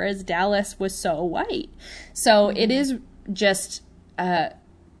character, whereas Dallas was so white. So it is just a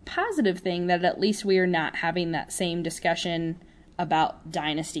positive thing that at least we are not having that same discussion about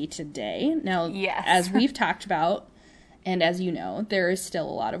Dynasty today. Now, as we've talked about, And as you know, there is still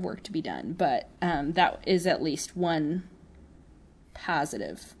a lot of work to be done, but that is at least one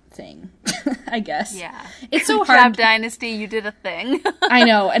positive thing, I guess. Yeah. It's so good hard. Job, Dynasty, you did a thing. I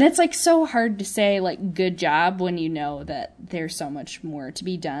know, and it's like so hard to say like good job when you know that there's so much more to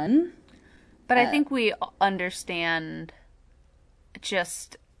be done. But I think we understand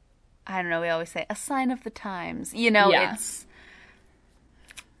just, I don't know, we always say a sign of the times. You know, it's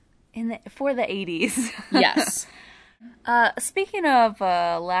for the 80s. Yes. Speaking of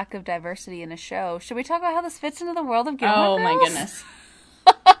lack of diversity in a show, should we talk about how this fits into the world of Gilmore Girls? Oh my goodness.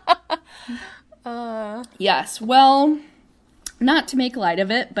 Yes, well, not to make light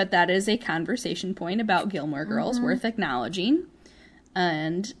of it, but that is a conversation point about Gilmore Girls worth acknowledging.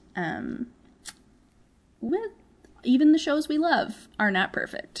 And with even the shows we love are not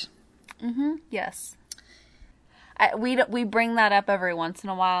perfect. Yes. We bring that up every once in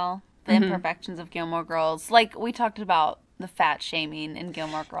a while, the imperfections of Gilmore Girls. Like, we talked about the fat shaming in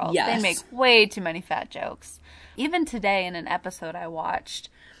Gilmore Girls. Yes. They make way too many fat jokes. Even today in an episode I watched,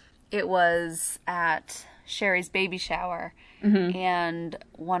 it was at Sherry's baby shower, and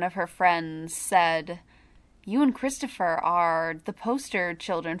one of her friends said, "You and Christopher are the poster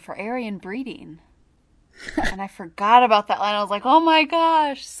children for Aryan breeding." And I forgot about that line. I was like, oh my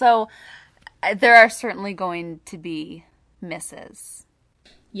gosh. So there are certainly going to be misses.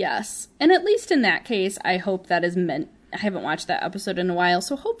 Yes. And at least in that case, I hope that is meant... I haven't watched that episode in a while,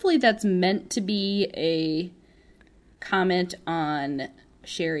 so hopefully that's meant to be a comment on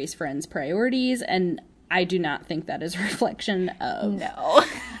Sherry's friends' priorities, and I do not think that is a reflection of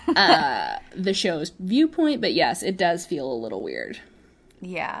the show's viewpoint, but yes, it does feel a little weird.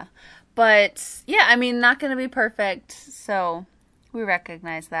 Yeah. But, yeah, I mean, not going to be perfect, so we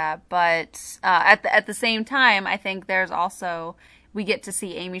recognize that. But at the same time, I think there's also... We get to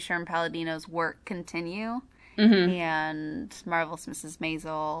see Amy Sherman-Palladino's work continue, and Marvelous Mrs.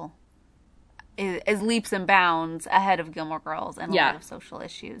 Maisel is leaps and bounds ahead of Gilmore Girls and a lot of social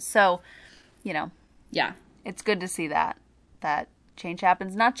issues. So, you know, it's good to see that change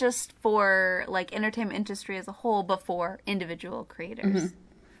happens, not just for like entertainment industry as a whole, but for individual creators.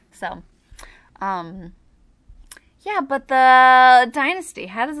 So, yeah, but the Dynasty,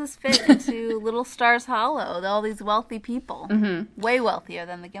 how does this fit into Little Stars Hollow? All these wealthy people, way wealthier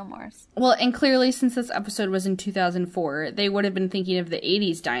than the Gilmores. Well, and clearly, since this episode was in 2004, they would have been thinking of the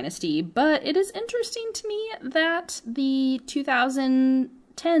 80s Dynasty, but it is interesting to me that the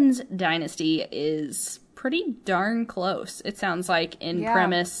 2010s Dynasty is pretty darn close, it sounds like, in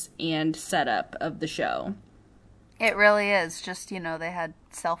premise and setup of the show. It really is. Just, you know, they had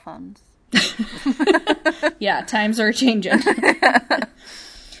cell phones. Yeah, times are changing. I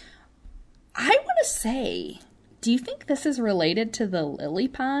want to say, do you think this is related to the Lily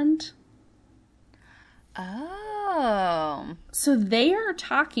Pond? Oh. So they are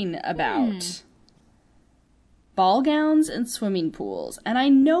talking about ball gowns and swimming pools. And I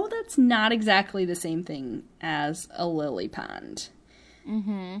know that's not exactly the same thing as a lily pond.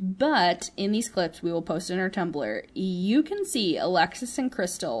 But in these clips we will post in our Tumblr, you can see Alexis and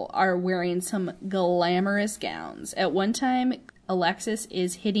Crystal are wearing some glamorous gowns. At one time, Alexis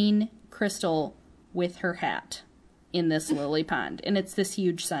is hitting Crystal with her hat in this lily pond. And it's this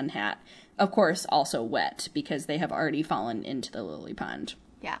huge sun hat. Of course, also wet because they have already fallen into the lily pond.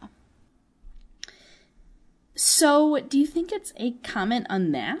 Yeah. So, do you think it's a comment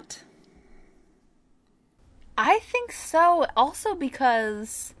on that? I think so. Also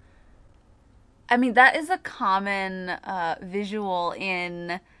because, I mean, that is a common visual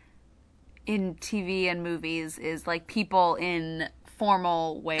in TV and movies, is like people in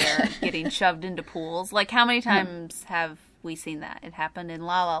formal wear getting shoved into pools. Like, how many times have we seen that? It happened in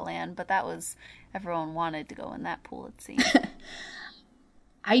La La Land, but that was, everyone wanted to go in that pool, it seemed.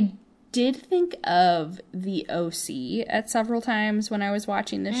 I did think of the OC at several times when I was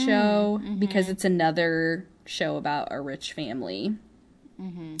watching the show, because it's another show about a rich family.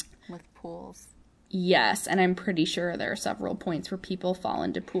 With pools. Yes, and I'm pretty sure there are several points where people fall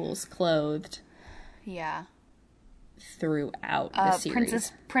into pools clothed. Yeah. Throughout the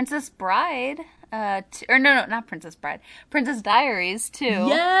series. Princess Bride, not Princess Bride. Princess Diaries, too.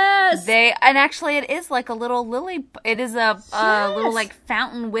 Yes! And actually it is like a little lily, it is a little like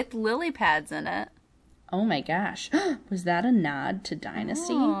fountain with lily pads in it. Oh my gosh. Was that a nod to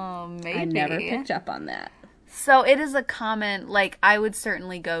Dynasty? Oh, maybe. I never picked up on that. So it is a comment, like, I would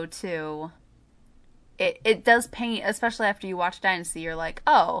certainly go to. It does paint, especially after you watch Dynasty, you're like,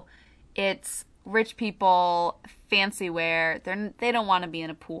 oh, it's rich people, fancy wear. They don't want to be in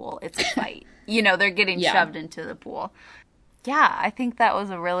a pool. It's a fight. You know, they're getting shoved into the pool. Yeah, I think that was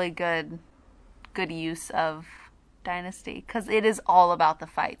a really good use of Dynasty, because it is all about the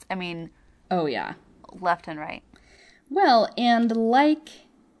fights. I mean, oh yeah, left and right. Well, and like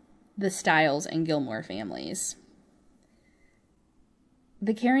the Styles and Gilmore families,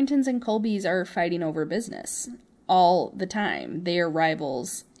 the Carringtons and Colbys are fighting over business all the time. They are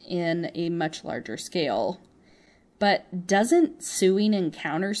rivals in a much larger scale. But doesn't suing and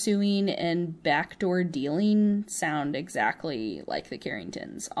countersuing and backdoor dealing sound exactly like the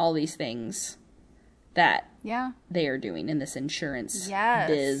Carringtons? All these things that they are doing in this insurance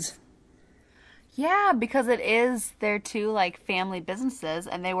biz. Yeah, because it is their two, like, family businesses,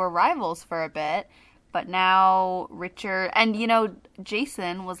 and they were rivals for a bit. But now Richard, and, you know,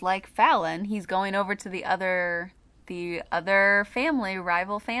 Jason was like Fallon. He's going over to the other family,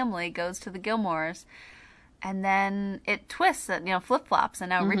 rival family, goes to the Gilmores. And then it twists, you know, flip-flops, and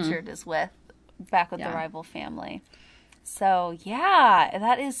now Richard is back with the rival family. So, yeah,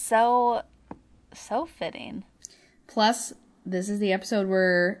 that is so fitting. Plus, this is the episode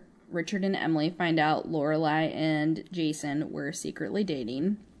where Richard and Emily find out Lorelai and Jason were secretly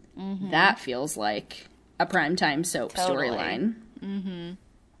dating. Mm-hmm. That feels like a primetime soap storyline. Mm-hmm.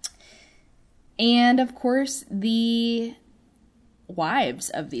 And, of course, the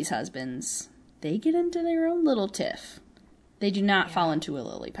wives of these husbands, they get into their own little tiff. They do not fall into a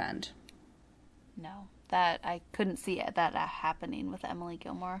lily pond. No. That, I couldn't see that happening with Emily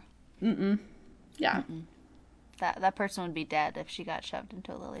Gilmore. Mm-mm. Yeah. Mm-mm. That person would be dead if she got shoved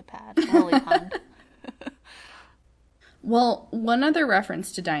into a lily pond. Well, one other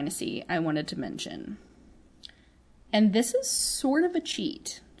reference to Dynasty I wanted to mention. And this is sort of a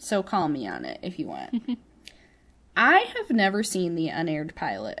cheat, so call me on it if you want. I have never seen the unaired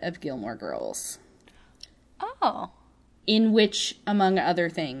pilot of Gilmore Girls. Oh. In which, among other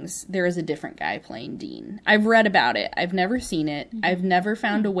things, there is a different guy playing Dean. I've read about it. I've never seen it. Mm-hmm. I've never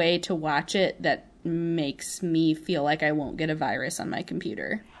found a way to watch it that makes me feel like I won't get a virus on my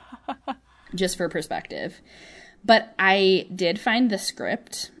computer. Just for perspective. But I did find the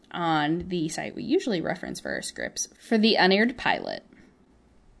script on the site we usually reference for our scripts for the unaired pilot.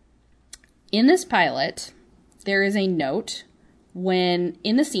 In this pilot, there is a note when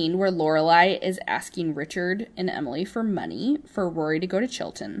in the scene where Lorelai is asking Richard and Emily for money for Rory to go to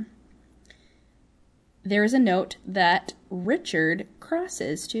Chilton. There is a note that Richard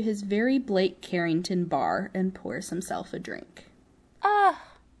crosses to his very Blake Carrington bar and pours himself a drink.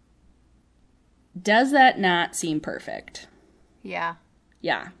 Does that not seem perfect? Yeah.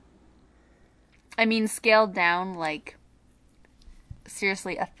 Yeah. I mean, scaled down, like,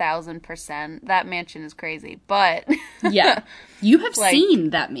 seriously, 1,000%. That mansion is crazy, but... Yeah. You have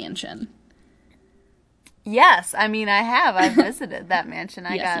seen that mansion. Yes. I mean, I have. I visited that mansion.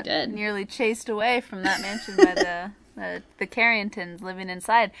 I yes, got nearly chased away from that mansion by the Carringtons living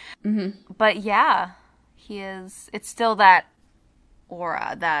inside. Mm-hmm. But, yeah, he is... It's still that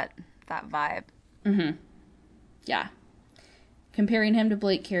aura, that vibe. Mm-hmm. Yeah. Comparing him to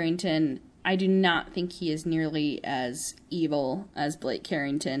Blake Carrington, I do not think he is nearly as evil as Blake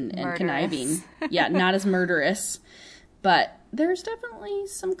Carrington and conniving. Yeah, not as murderous. But there's definitely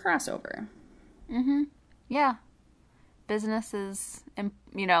some crossover. Mm-hmm. Yeah. Business is,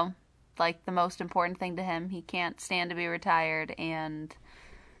 you know, like the most important thing to him. He can't stand to be retired, and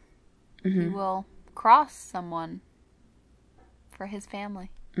he will cross someone for his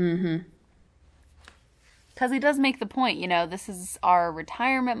family. Mm-hmm. Because he does make the point, you know, this is our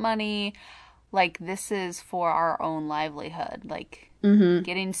retirement money. Like, this is for our own livelihood. Like,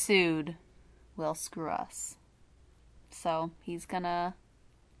 getting sued will screw us. So, he's gonna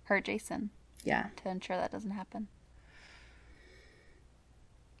hurt Jason. Yeah. To ensure that doesn't happen.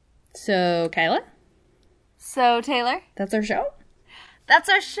 So, Kyla? So, Taylor? That's our show? That's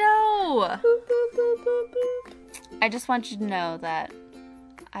our show! Boop, boop, boop, boop, boop. I just want you to know that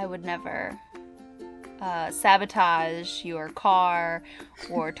I would never... sabotage your car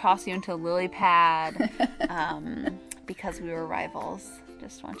or toss you into a lily pad because we were rivals.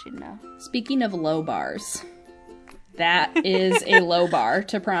 Just want you to know. Speaking of low bars, that is a low bar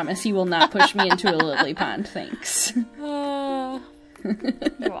to promise you will not push me into a lily pond. Thanks. You're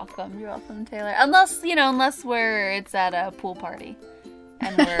welcome. You're welcome, Taylor. Unless it's at a pool party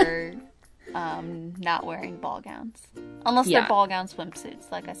and we're not wearing ball gowns. Unless they're ball gown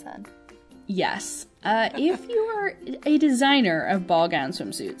swimsuits, like I said. Yes. If you are a designer of ball gown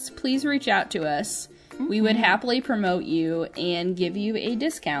swimsuits, please reach out to us. Mm-hmm. We would happily promote you and give you a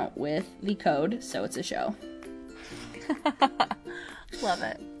discount with the code So It's a Show. Love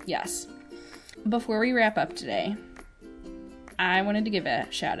it. Yes. Before we wrap up today, I wanted to give a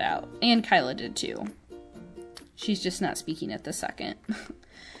shout out, and Kyla did too. She's just not speaking at the second.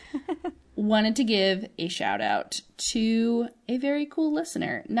 wanted to give a shout out to a very cool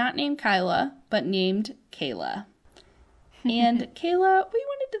listener, not named Kyla, but named Kayla. And Kayla, we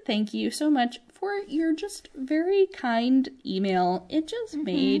wanted to thank you so much for your just very kind email. It just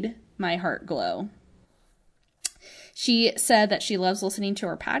made my heart glow. She said that she loves listening to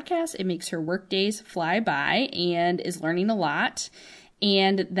our podcast. It makes her work days fly by and is learning a lot.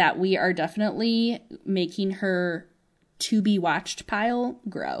 And that we are definitely making her to-be-watched pile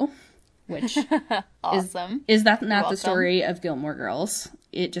grow. Which awesome. Is that not the story of Gilmore Girls?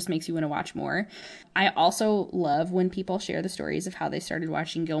 It just makes you want to watch more. I also love when people share the stories of how they started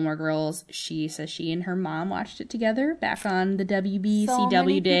watching Gilmore Girls. She says she and her mom watched it together back on the WB so CW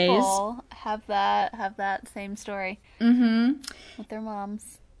many days. People have that same story with their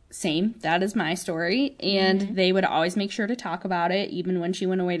moms. Same. That is my story. And they would always make sure to talk about it, even when she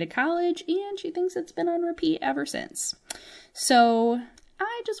went away to college. And she thinks it's been on repeat ever since. So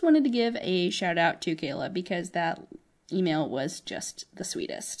I just wanted to give a shout out to Kayla because that email was just the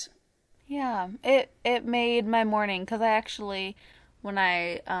sweetest. Yeah, it made my morning because I actually, when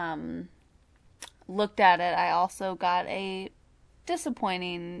I looked at it, I also got a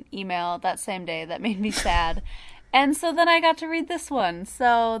disappointing email that same day that made me sad. And so then I got to read this one.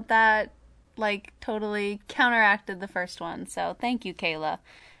 So that totally counteracted the first one. So thank you, Kayla.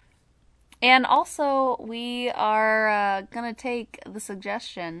 And also, we are going to take the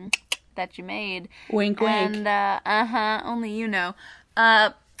suggestion that you made. Wink, wink. And, only you know.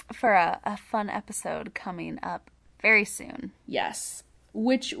 For a fun episode coming up very soon. Yes.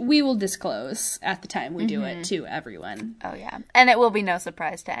 Which we will disclose at the time we do it to everyone. Oh, yeah. And it will be no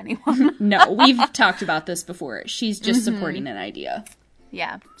surprise to anyone. No, we've talked about this before. She's just supporting an idea.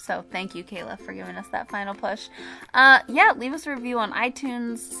 Yeah, so thank you, Kayla, for giving us that final push. Leave us a review on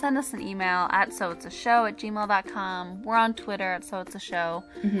iTunes. Send us an email at soitsashow@gmail.com. We're on Twitter at soitsashow.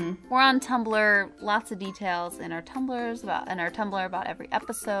 We're on Tumblr. Lots of details in our Tumblr about every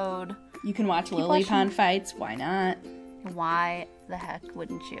episode. You can watch Lily Pond fights. Why not? Why the heck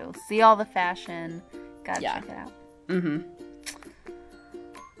wouldn't you? See all the fashion. Gotta check it out.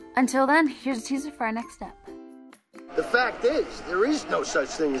 Until then, here's a teaser for our next step. The fact is, there is no such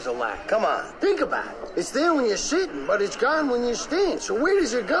thing as a lack. Come on, think about it. It's there when you're sitting, but it's gone when you stand. So where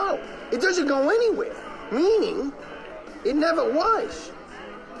does it go? It doesn't go anywhere. Meaning, it never was.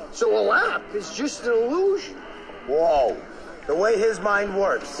 So a lap is just an illusion. Whoa. The way his mind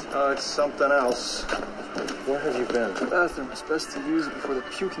works. Oh, it's something else. Where have you been? The bathroom. It's best to use it before the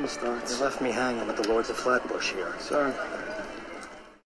puking starts. You left me hanging with the Lords of Flatbush here. Sorry.